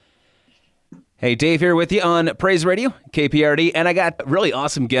Hey, Dave here with you on Praise Radio, KPRD, and I got a really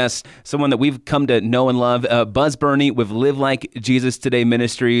awesome guest, someone that we've come to know and love, Buzz Burney with Live Like Jesus Today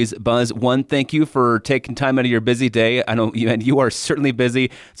Ministries. Buzz, thank you for taking time out of your busy day. I know you are certainly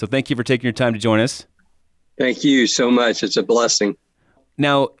busy, so thank you for taking your time to join us. Thank you so much. It's a blessing.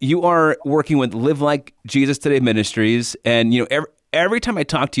 Now, you are working with Live Like Jesus Today Ministries, and every time I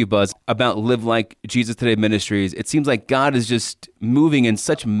talk to you, Buzz, about Live Like Jesus Today Ministries, it seems like God is just moving in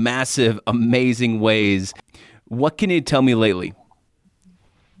such massive, amazing ways. What can you tell me lately?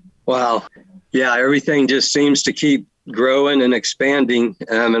 Wow. Yeah, everything just seems to keep growing and expanding.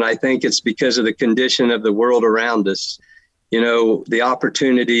 And I think it's because of the condition of the world around us. The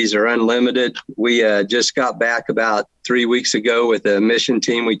opportunities are unlimited. We just got back about 3 weeks ago with a mission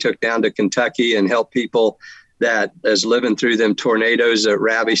team. We took down to Kentucky and helped people that is living through them tornadoes that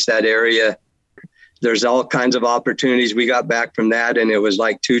ravished that area. There's all kinds of opportunities. We got back from that, and it was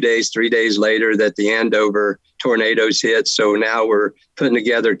like 3 days later that the Andover tornadoes hit. So now we're putting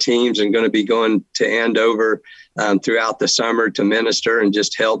together teams and going to be going to Andover throughout the summer to minister and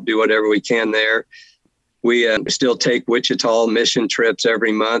just help do whatever we can there. We still take Wichita mission trips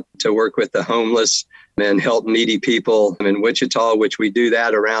every month to work with the homeless and help needy people in Wichita, which we do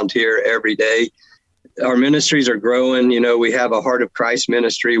that around here every day. Our ministries are growing. We have a Heart of Christ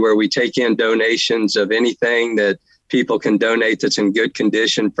ministry where we take in donations of anything that people can donate that's in good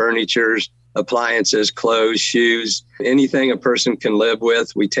condition, furnitures, appliances, clothes, shoes, anything a person can live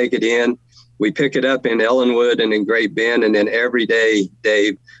with. We take it in. We pick it up in Ellenwood and in Great Bend. And then every day,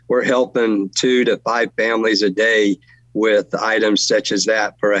 Dave, we're helping 2 to 5 families a day with items such as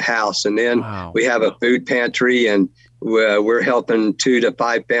that for a house. And then we have a food pantry, and we're helping 2 to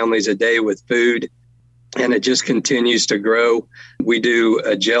 5 families a day with food. And it just continues to grow. We do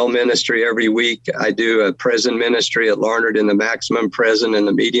a jail ministry every week. I do a prison ministry at Larned in the maximum prison and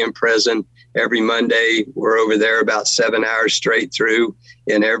the medium prison. Every Monday, we're over there about 7 hours straight through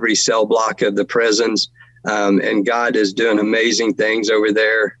in every cell block of the prisons. And God is doing amazing things over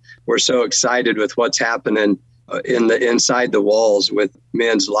there. We're so excited with what's happening inside the walls with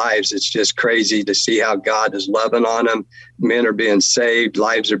men's lives. It's just crazy to see how God is loving on them. Men are being saved,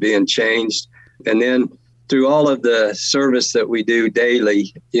 lives are being changed. And then through all of the service that we do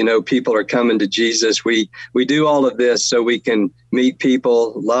daily, people are coming to Jesus. We do all of this so we can meet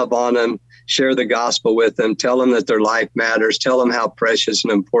people, love on them, share the gospel with them, tell them that their life matters, tell them how precious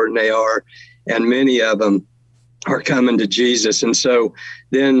and important they are. And many of them are coming to Jesus. And so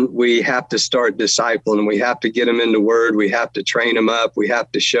then we have to start discipling. We have to get them in the Word. We have to train them up. We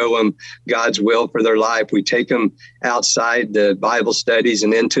have to show them God's will for their life. We take them outside the Bible studies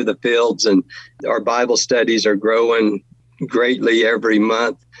and into the fields. And our Bible studies are growing greatly every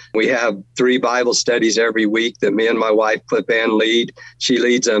month. We have 3 Bible studies every week that me and my wife, Clip Ann, lead. She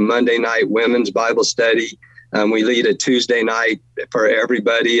leads a Monday night women's Bible study. We lead a Tuesday night for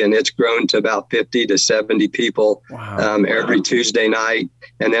everybody, and it's grown to about 50 to 70 people every Tuesday night.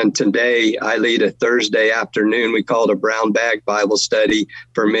 And then today I lead a Thursday afternoon. We call it a brown bag Bible study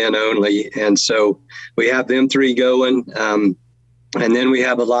for men only. And so we have them 3 going. And then we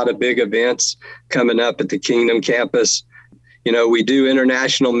have a lot of big events coming up at the Kingdom campus. We do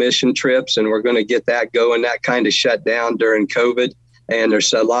international mission trips, and we're going to get that going. That kind of shut down during COVID. And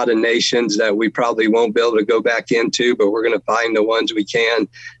there's a lot of nations that we probably won't be able to go back into, but we're going to find the ones we can,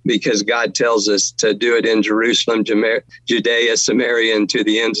 because God tells us to do it in Jerusalem, Judea, Samaria, and to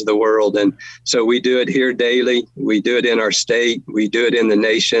the ends of the world. And so we do it here daily. We do it in our state. We do it in the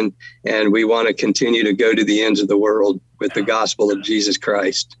nation. And we want to continue to go to the ends of the world with the gospel of Jesus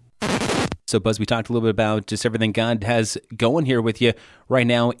Christ. So, Buzz, we talked a little bit about just everything God has going here with you right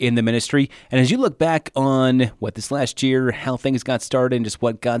now in the ministry. And as you look back on this last year, how things got started and just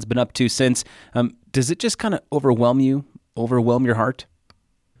what God's been up to since, does it just kind of overwhelm your heart?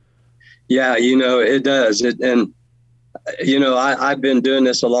 Yeah, it does. I've been doing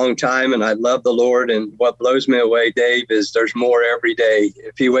this a long time, and I love the Lord. And what blows me away, Dave, is there's more every day.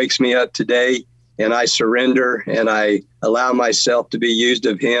 If He wakes me up today and I surrender and I allow myself to be used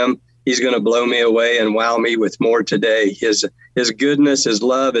of Him, He's going to blow me away and wow me with more today. His goodness, His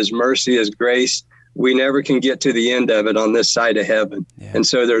love, His mercy, His grace, we never can get to the end of it on this side of heaven. Yeah. And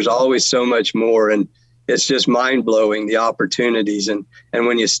so there's always so much more. And it's just mind-blowing, the opportunities. And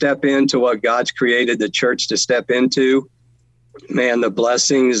when you step into what God's created the church to step into, man, the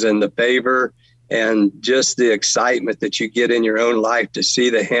blessings and the favor and just the excitement that you get in your own life to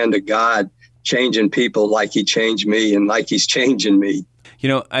see the hand of God changing people like He changed me and like He's changing me.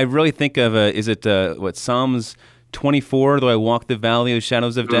 I really think of, Psalms 24, though I walk the valley of the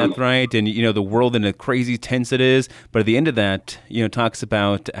shadows of death, right? And, the world and the crazy tense it is. But at the end of that, talks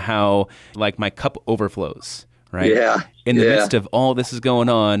about how, like, my cup overflows, right? Yeah. In the midst of all this is going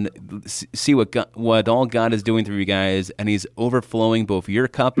on, see what all God is doing through you guys, and He's overflowing both your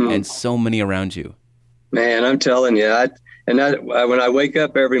cup and so many around you. Man, I'm telling you, when I wake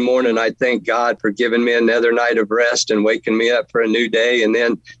up every morning, I thank God for giving me another night of rest and waking me up for a new day. And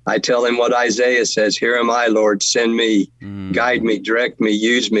then I tell Him what Isaiah says, here am I, Lord, send me, guide me, direct me,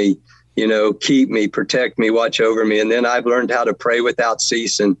 use me, keep me, protect me, watch over me. And then I've learned how to pray without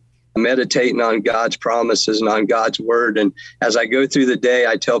ceasing, meditating on God's promises and on God's word. And as I go through the day,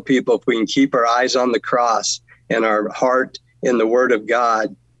 I tell people, if we can keep our eyes on the cross and our heart in the word of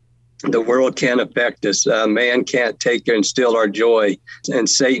God, the world can't affect us. Man can't take and steal our joy, and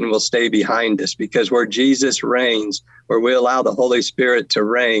Satan will stay behind us, because where Jesus reigns, where we allow the Holy Spirit to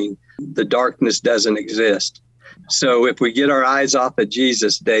reign, the darkness doesn't exist. So if we get our eyes off of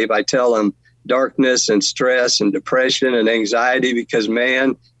Jesus, Dave, I tell them darkness and stress and depression and anxiety, because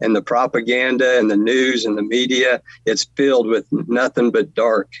man and the propaganda and the news and the media, it's filled with nothing but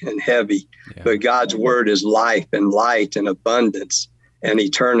dark and heavy. Yeah. But God's word is life and light and abundance and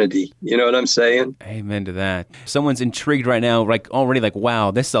eternity. You know what I'm saying? Amen to that. Someone's intrigued right now, already wow,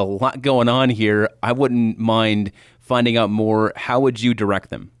 there's a lot going on here. I wouldn't mind finding out more. How would you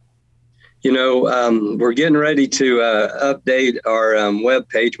direct them? We're getting ready to update our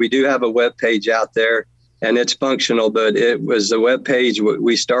webpage. We do have a webpage out there, and it's functional, but it was a webpage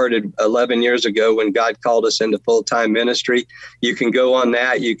we started 11 years ago when God called us into full-time ministry. You can go on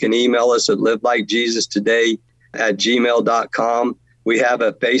that. You can email us at livelikejesustoday@gmail.com. We have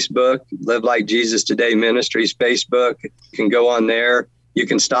a Facebook, Live Like Jesus Today Ministries Facebook. You can go on there. You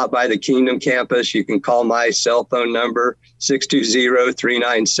can stop by the Kingdom Campus. You can call my cell phone number,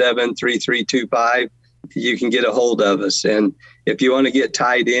 620-397-3325. You can get a hold of us. And if you want to get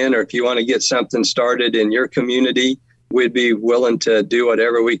tied in, or if you want to get something started in your community, we'd be willing to do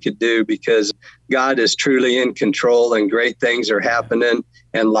whatever we could do, because God is truly in control and great things are happening,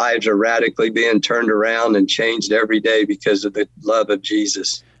 and lives are radically being turned around and changed every day because of the love of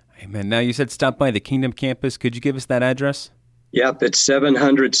Jesus. Amen. Now, you said stop by the Kingdom Campus. Could you give us that address? Yep, it's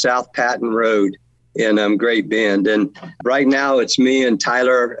 700 South Patton Road in Great Bend. And right now it's me and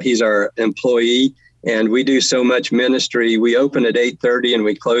Tyler. He's our employee, and we do so much ministry. We open at 8:30 and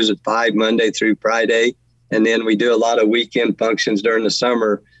we close at 5 Monday through Friday. And then we do a lot of weekend functions during the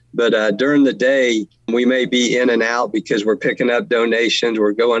summer. But during the day, we may be in and out because we're picking up donations.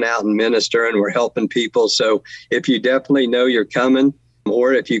 We're going out and ministering. We're helping people. So if you definitely know you're coming,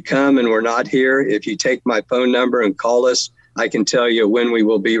 or if you come and we're not here, if you take my phone number and call us, I can tell you when we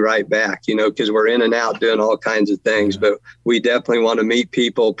will be right back, because we're in and out doing all kinds of things. But we definitely want to meet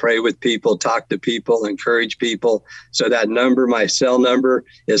people, pray with people, talk to people, encourage people. So that number, my cell number,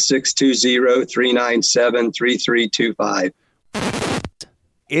 is 620-397-3325.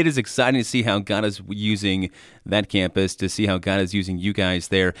 It is exciting to see how God is using that campus, to see how God is using you guys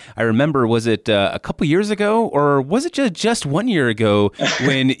there. I remember, was it a couple years ago, or was it just 1 year ago,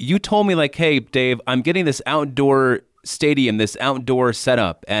 when you told me, hey, Dave, I'm getting this outdoor stadium, this outdoor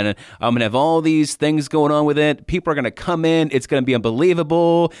setup, and I'm gonna have all these things going on with it. People are gonna come in, it's gonna be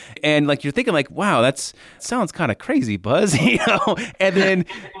unbelievable. And you're thinking wow, that sounds kind of crazy, Buzz, and then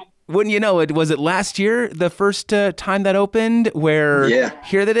wouldn't you know it, was it last year, the first time that opened, where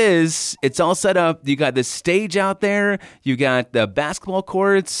here that is, it's all set up. You got this stage out there, you got the basketball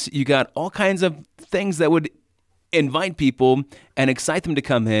courts, you got all kinds of things that would invite people and excite them to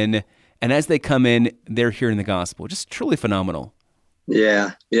come in. And as they come in, they're hearing the gospel. Just truly phenomenal.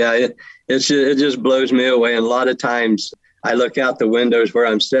 Yeah. It just blows me away. And a lot of times I look out the windows where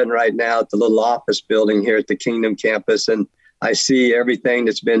I'm sitting right now at the little office building here at the Kingdom Campus, and I see everything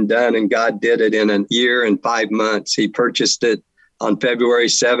that's been done, and God did it in a year and 5 months. He purchased it on February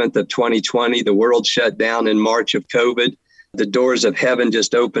 7th of 2020. The world shut down in March of COVID. The doors of heaven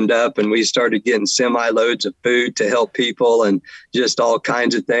just opened up, and we started getting semi-loads of food to help people and just all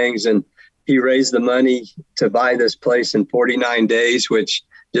kinds of things. And he raised the money to buy this place in 49 days, which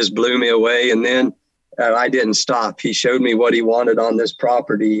just blew me away. And then I didn't stop. He showed me what he wanted on this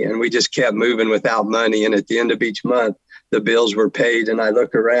property, and we just kept moving without money. And at the end of each month, the bills were paid. And I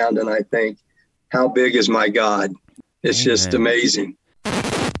look around and I think, how big is my God? It's just amazing.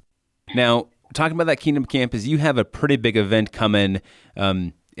 Now, talking about that Kingdom Campus, you have a pretty big event coming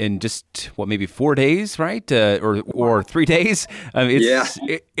in just, maybe 4 days, right? Or 3 days?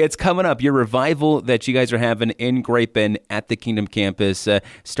 It's coming up. Your revival that you guys are having in Great Bend at the Kingdom Campus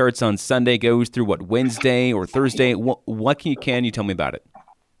starts on Sunday, goes through Wednesday or Thursday? What can you tell me about it?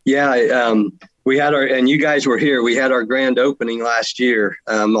 Yeah, We had and you guys were here. We had our grand opening last year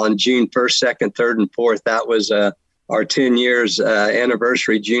on June 1st, 2nd, 3rd, and 4th. That was our 10 years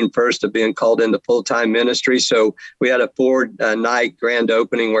anniversary, June 1st, of being called into full-time ministry. So we had a 4-night grand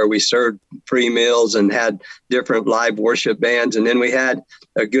opening where we served free meals and had different live worship bands. And then we had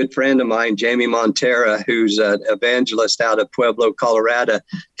a good friend of mine, Jamie Montera, who's an evangelist out of Pueblo, Colorado,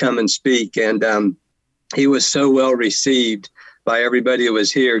 come and speak. And he was so well received by everybody who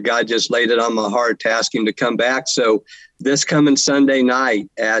was here. God just laid it on my heart to ask him to come back. So this coming Sunday night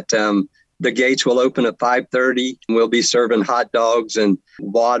at the gates will open at 5:30. We'll be serving hot dogs and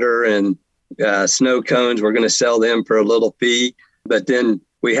water and snow cones. We're going to sell them for a little fee. But then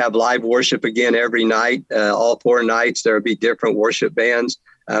we have live worship again every night. All 4 nights, there will be different worship bands.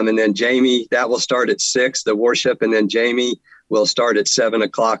 And then Jamie, that will start at 6, the worship. And then Jamie will start at 7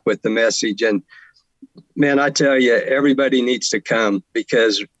 o'clock with the message. And man, I tell you, everybody needs to come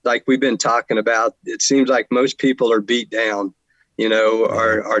because like we've been talking about, it seems like most people are beat down.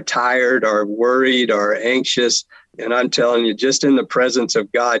 Are tired, are worried, are anxious. And I'm telling you, just in the presence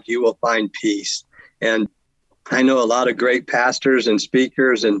of God, you will find peace. And I know a lot of great pastors and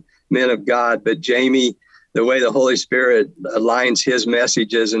speakers and men of God, but Jamie, the way the Holy Spirit aligns his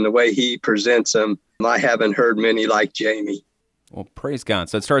messages and the way he presents them, I haven't heard many like Jamie. Well, praise God.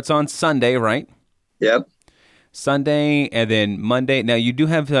 So it starts on Sunday, right? Yep. Sunday and then Monday. Now, you do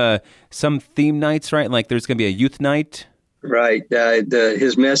have some theme nights, right? Like there's going to be a youth night. Right.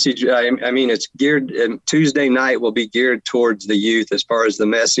 His message, it's geared, Tuesday night will be geared towards the youth as far as the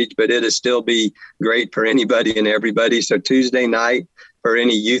message, but it'll still be great for anybody and everybody. So Tuesday night for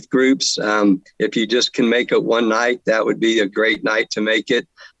any youth groups, if you just can make it one night, that would be a great night to make it.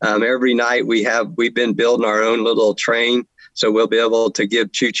 Every night we've been building our own little train. So we'll be able to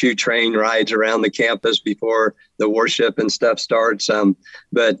give choo-choo train rides around the campus before the worship and stuff starts.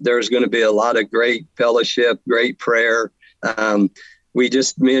 But there's going to be a lot of great fellowship, great prayer.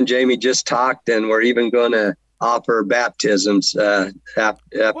 Me and Jamie just talked, and we're even going to offer baptisms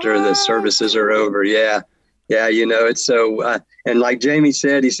after the services are over. Yeah. It's so, and like Jamie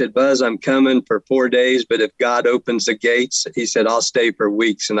said, he said, Buzz, I'm coming for 4 days, but if God opens the gates, he said, I'll stay for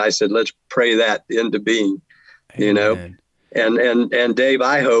weeks. And I said, let's pray that into being, Amen. And Dave,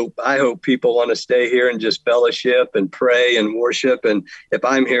 I hope people want to stay here and just fellowship and pray and worship. And if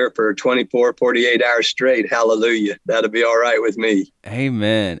I'm here for 24, 48 hours straight, hallelujah, that'll be all right with me.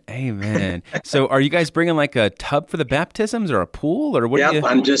 Amen. So are you guys bringing like a tub for the baptisms or a pool or what? Yeah,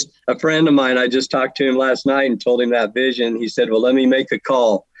 I'm just a friend of mine. I just talked to him last night and told him that vision. He said, well, let me make a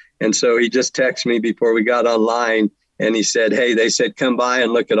call. And so he just texted me before we got online. And he said, hey, they said, come by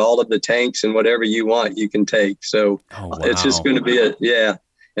and look at all of the tanks and whatever you want, you can take. So It's just going to be and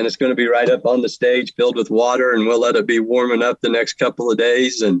it's going to be right up on the stage filled with water, and we'll let it be warming up the next couple of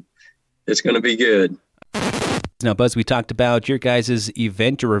days, and it's going to be good. Now, Buzz, we talked about your guys'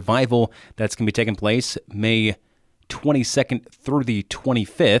 event or revival that's going to be taking place May 22nd through the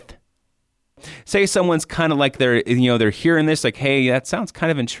 25th. Say someone's kind of like they're hearing this like, hey, that sounds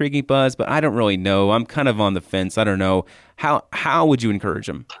kind of intriguing, Buzz, but I don't really know. I'm kind of on the fence. I don't know. How would you encourage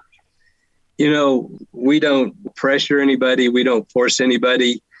them? We don't pressure anybody. We don't force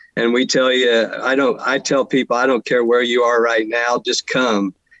anybody. And we tell you, I tell people, I don't care where you are right now, just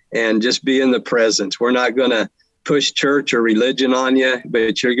come and just be in the presence. We're not going to push church or religion on you,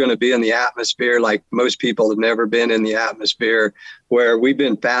 but you're going to be in the atmosphere like most people have never been in the atmosphere, where we've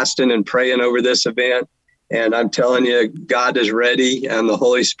been fasting and praying over this event. And I'm telling you, God is ready and the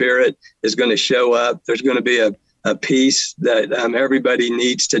Holy Spirit is going to show up. There's going to be a peace that everybody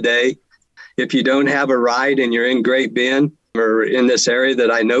needs today. If you don't have a ride and you're in Great Bend or in this area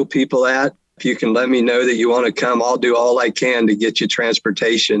that I know people at, if you can let me know that you want to come, I'll do all I can to get you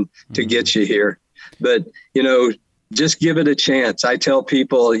transportation to get you here. But, just give it a chance. I tell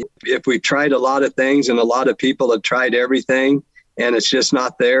people, if we've tried a lot of things and a lot of people have tried everything and it's just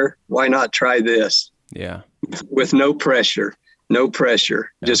not there, why not try this? Yeah. With no pressure. Yeah.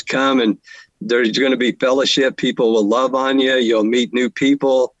 Just come, and there's going to be fellowship. People will love on you. You'll meet new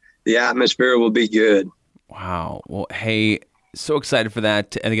people. The atmosphere will be good. Wow. Well, hey, so excited for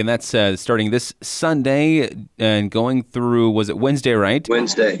that. And again, that's starting this Sunday and going through, was it Wednesday, right?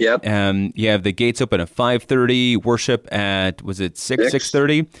 Wednesday, yep. You have the gates open at 5:30, worship at, was it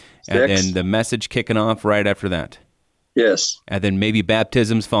 6:30? And then the message kicking off right after that. Yes. And then maybe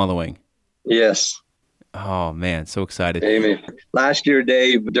baptisms following. Yes. Oh, man, so excited. Amen. Last year,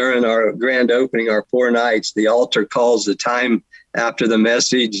 Dave, during our grand opening, our 4 nights, the altar calls, the time after the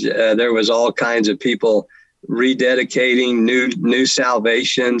message, there was all kinds of people rededicating, new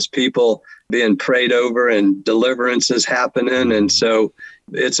salvations, people being prayed over and deliverances happening. And so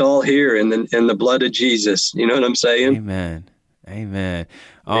it's all here in the blood of Jesus. You know what I'm saying? Amen. Amen.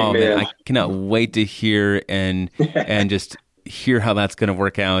 Oh Amen. man, I cannot wait to hear and just hear how that's going to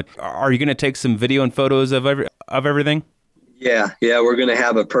work out. Are you going to take some video and photos of everything? Yeah, we're going to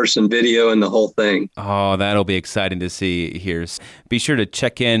have a person video and the whole thing. Oh, that'll be exciting to see here. Be sure to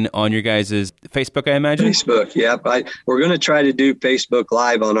check in on your guys' Facebook, I imagine? Facebook, yep. We're going to try to do Facebook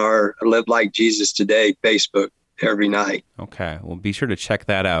Live on our Live Like Jesus Today Facebook every night. Okay, well, be sure to check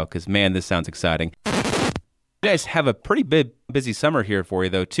that out because, man, this sounds exciting. You guys have a pretty busy summer here for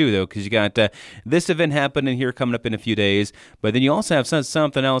you, too, because you got this event happening here coming up in a few days, but then you also have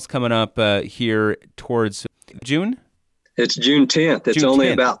something else coming up here towards June? It's June 10th. It's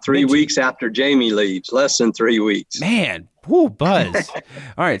only about 3 weeks after Jamie leaves, less than 3 weeks. Man, whoo, buzz.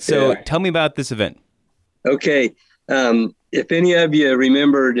 All right, so Tell me about this event. Okay. If any of you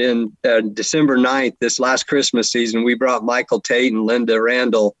remembered in December 9th, this last Christmas season, we brought Michael Tate and Linda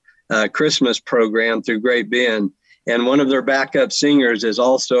Randall Christmas program through Great Bend. And one of their backup singers is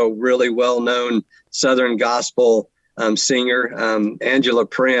also a really well-known Southern gospel singer. Angela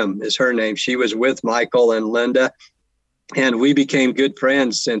Prim is her name. She was with Michael and Linda. And we became good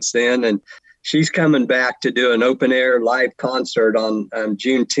friends since then. And she's coming back to do an open air live concert on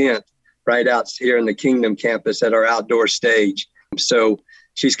June 10th, right out here in the Kingdom campus at our outdoor stage. So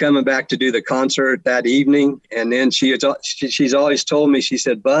she's coming back to do the concert that evening. And then she's always told me, she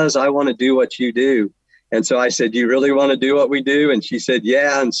said, Buzz, I want to do what you do. And so I said, you really want to do what we do? And she said,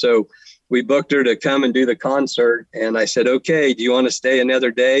 yeah. And so we booked her to come and do the concert. And I said, okay, do you want to stay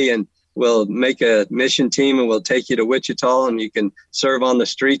another day? And we'll make a mission team and we'll take you to Wichita and you can serve on the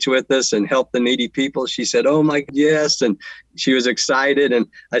streets with us and help the needy people. She said, oh my, yes. And she was excited. And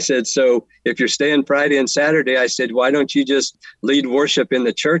I said, so if you're staying Friday and Saturday, I said, why don't you just lead worship in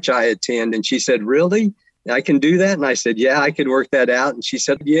the church I attend? And she said, really? I can do that? And I said, yeah, I could work that out. And she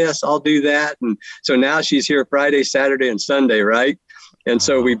said, yes, I'll do that. And so now she's here Friday, Saturday, and Sunday, right? And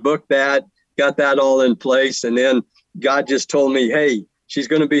so we booked that, got that all in place. And then God just told me, hey, she's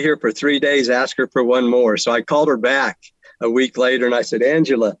going to be here for 3 days. Ask her for one more. So I called her back a week later and I said,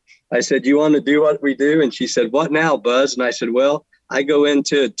 Angela, I said, you want to do what we do? And she said, what now, Buzz? And I said, well, I go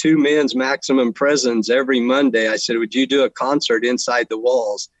into 2 men's maximum prisons every Monday. I said, would you do a concert inside the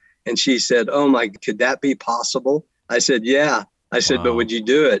walls? And she said, oh my, could that be possible? I said, yeah. I said, wow. But would you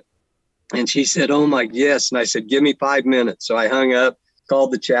do it? And she said, oh my, yes. And I said, give me 5 minutes. So I hung up,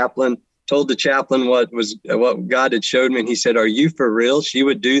 called the chaplain, told the chaplain what God had showed me. And he said, are you for real? She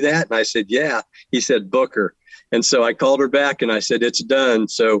would do that? And I said, yeah. He said, book her. And so I called her back and I said, it's done.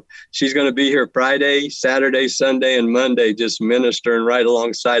 So she's going to be here Friday, Saturday, Sunday, and Monday, just ministering right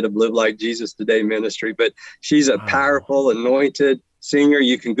alongside of Live Like Jesus Today ministry. But she's a powerful, anointed singer.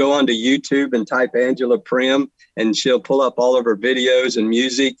 You can go onto YouTube and type Angela Prim and she'll pull up all of her videos and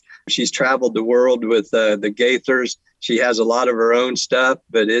music. She's traveled the world with the Gaithers. She has a lot of her own stuff,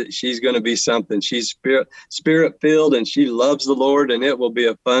 but she's going to be something. She's spirit filled and she loves the Lord, and it will be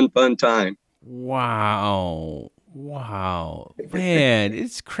a fun time. Wow. Man,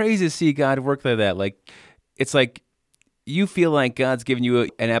 it's crazy to see God work like that. Like, it's like you feel like God's giving you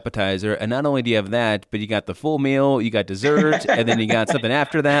an appetizer, and not only do you have that, but you got the full meal, you got dessert, and then you got something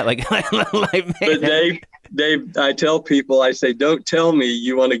after that. Like man. But Dave, I tell people, I say, don't tell me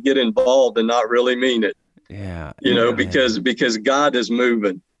you want to get involved and not really mean it. Yeah. You know, because God is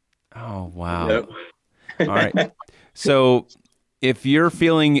moving. Oh, wow. You know? All right. So if you're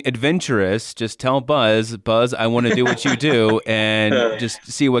feeling adventurous, just tell Buzz, I want to do what you do and just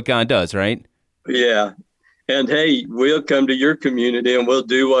see what God does, right? Yeah. And hey, we'll come to your community and we'll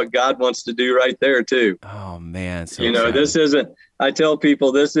do what God wants to do right there too. Oh man. So you know, exciting. I tell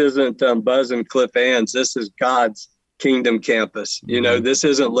people this isn't Buzz and Cliff Ann's. This is God's Kingdom campus. Mm-hmm. You know, this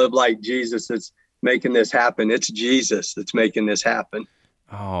isn't Live Like Jesus. It's making this happen. It's Jesus that's making this happen.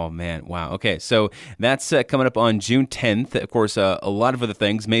 Oh, man. Wow. Okay. So that's coming up on June 10th. Of course, a lot of other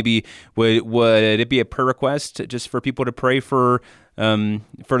things. Maybe would it be a prayer request just for people to pray for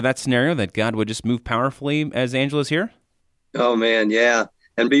that scenario, that God would just move powerfully as Angela's here? Oh, man. Yeah.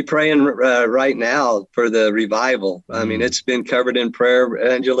 And be praying right now for the revival. I mean, it's been covered in prayer.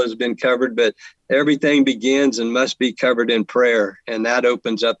 Angela's been covered, but everything begins and must be covered in prayer. And that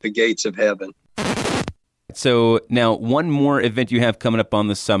opens up the gates of heaven. So now one more event you have coming up on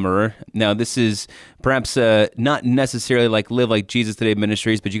the summer. Now this is perhaps not necessarily like Live Like Jesus Today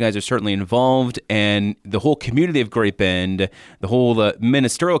Ministries, but you guys are certainly involved, and the whole community of Great Bend, the whole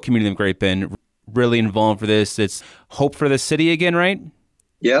ministerial community of Great Bend, really involved for this. It's Hope for the City again, right?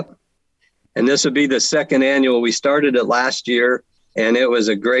 Yep. And this will be the second annual. We started it last year, and it was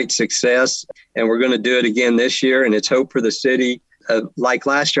a great success, and we're going to do it again this year, and it's Hope for the City. like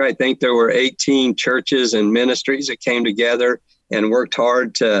last year, I think there were 18 churches and ministries that came together and worked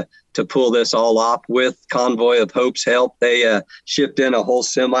hard to pull this all off with Convoy of Hope's help. They shipped in a whole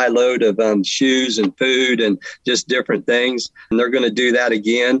semi-load of shoes and food and just different things. And they're going to do that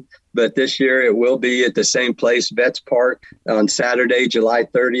again. But this year it will be at the same place, Vets Park, on Saturday, July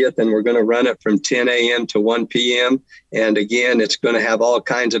 30th. And we're going to run it from 10 a.m. to 1 p.m. And again, it's going to have all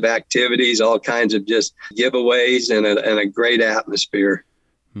kinds of activities, all kinds of just giveaways and a great atmosphere.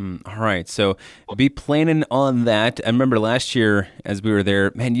 All right. So be planning on that. I remember last year as we were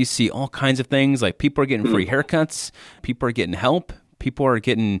there, man, you see all kinds of things, like people are getting free haircuts, people are getting help, people are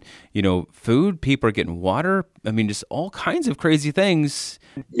getting, food, people are getting water. I mean, just all kinds of crazy things.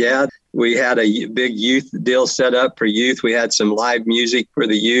 Yeah, we had a big youth deal set up for youth. We had some live music for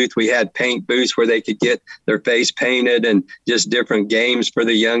the youth. We had paint booths where they could get their face painted and just different games for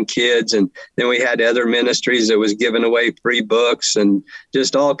the young kids. And then we had other ministries that was giving away free books and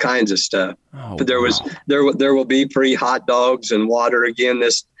just all kinds of stuff. But there will be free hot dogs and water again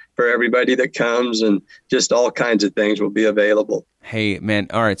for everybody that comes, and just all kinds of things will be available. Hey, man.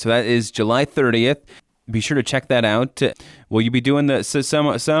 All right. So that is July 30th. Be sure to check that out. Will you be doing some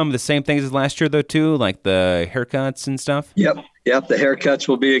of the same things as last year, though, too, like the haircuts and stuff? Yep. The haircuts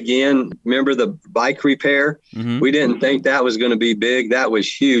will be again. Remember the bike repair? Mm-hmm. We didn't think that was going to be big. That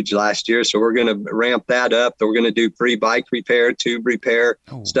was huge last year. So we're going to ramp that up. We're going to do free bike repair, tube repair,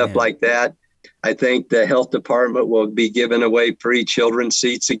 stuff like that. I think the health department will be giving away free children's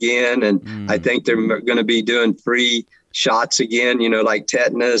seats again. And I think they're going to be doing free shots again, like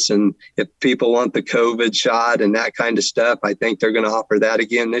tetanus. And if people want the COVID shot and that kind of stuff, I think they're going to offer that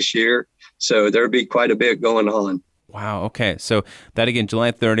again this year. So there'll be quite a bit going on. Wow. Okay. So that again,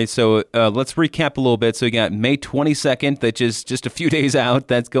 July 30th. So let's recap a little bit. So you got May 22nd, that's just a few days out.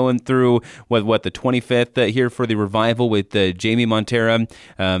 That's going through the 25th here for the revival with Jamie Montera.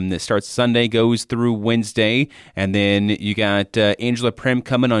 That starts Sunday, goes through Wednesday. And then you got Angela Prim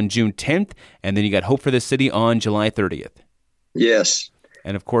coming on June 10th. And then you got Hope for the City on July 30th. Yes.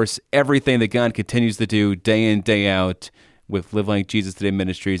 And of course, everything that God continues to do day in, day out with Live Like Jesus Today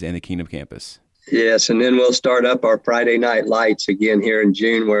Ministries and the Kingdom Campus. Yes, and then we'll start up our Friday night lights again here in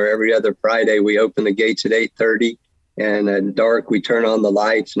June, where every other Friday we open the gates at 8:30, and at dark we turn on the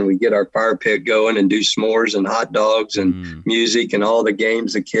lights and we get our fire pit going and do s'mores and hot dogs and music and all the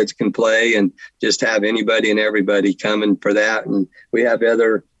games the kids can play, and just have anybody and everybody coming for that. And we have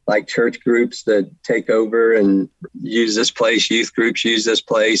other like church groups that take over and use this place, youth groups use this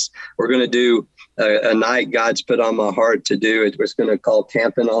place. We're going to do a night God's put on my heart to do. It's going to call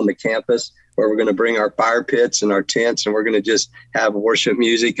Camping on the Campus, where we're going to bring our fire pits and our tents, and we're going to just have worship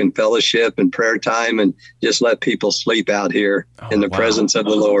music and fellowship and prayer time and just let people sleep out here in the presence of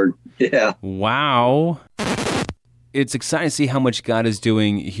the Lord. Yeah. Wow. It's exciting to see how much God is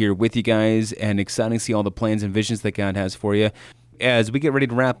doing here with you guys, and exciting to see all the plans and visions that God has for you. As we get ready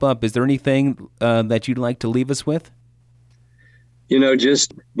to wrap up, is there anything that you'd like to leave us with?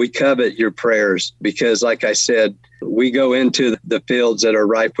 We covet your prayers, because like I said, we go into the fields that are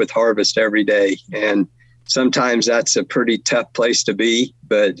ripe with harvest every day. And sometimes that's a pretty tough place to be,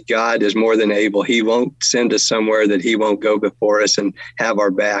 but God is more than able. He won't send us somewhere that he won't go before us and have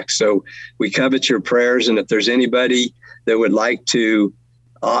our back. So we covet your prayers. And if there's anybody that would like to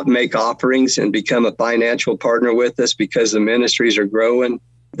make offerings and become a financial partner with us, because the ministries are growing,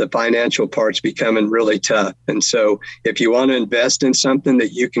 the financial part's becoming really tough. And so if you want to invest in something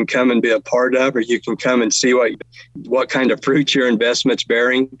that you can come and be a part of, or you can come and see what kind of fruit your investment's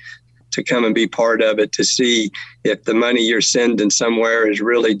bearing, to come and be part of it, to see if the money you're sending somewhere is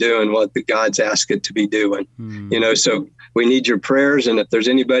really doing what the God's asked it to be doing. So we need your prayers. And if there's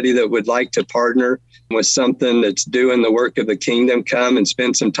anybody that would like to partner with something that's doing the work of the kingdom, come and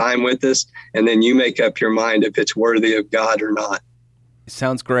spend some time with us. And then you make up your mind if it's worthy of God or not.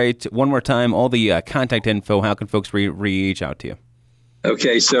 Sounds great. One more time, all the contact info, how can folks reach out to you?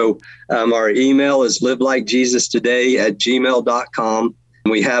 Okay, so our email is livelikejesustoday@gmail.com.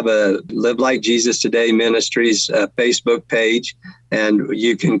 We have a Live Like Jesus Today Ministries Facebook page, and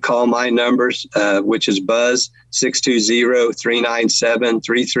you can call my numbers, which is Buzz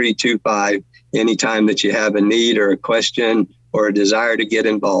 620-397-3325, anytime that you have a need or a question or a desire to get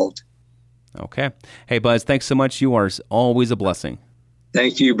involved. Okay. Hey, Buzz, thanks so much. You are always a blessing.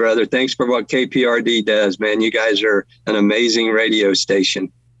 Thank you, brother. Thanks for what KPRD does, man. You guys are an amazing radio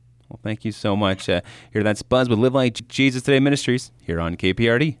station. Well, thank you so much. That's Buzz with Live Like Jesus Today Ministries here on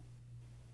KPRD.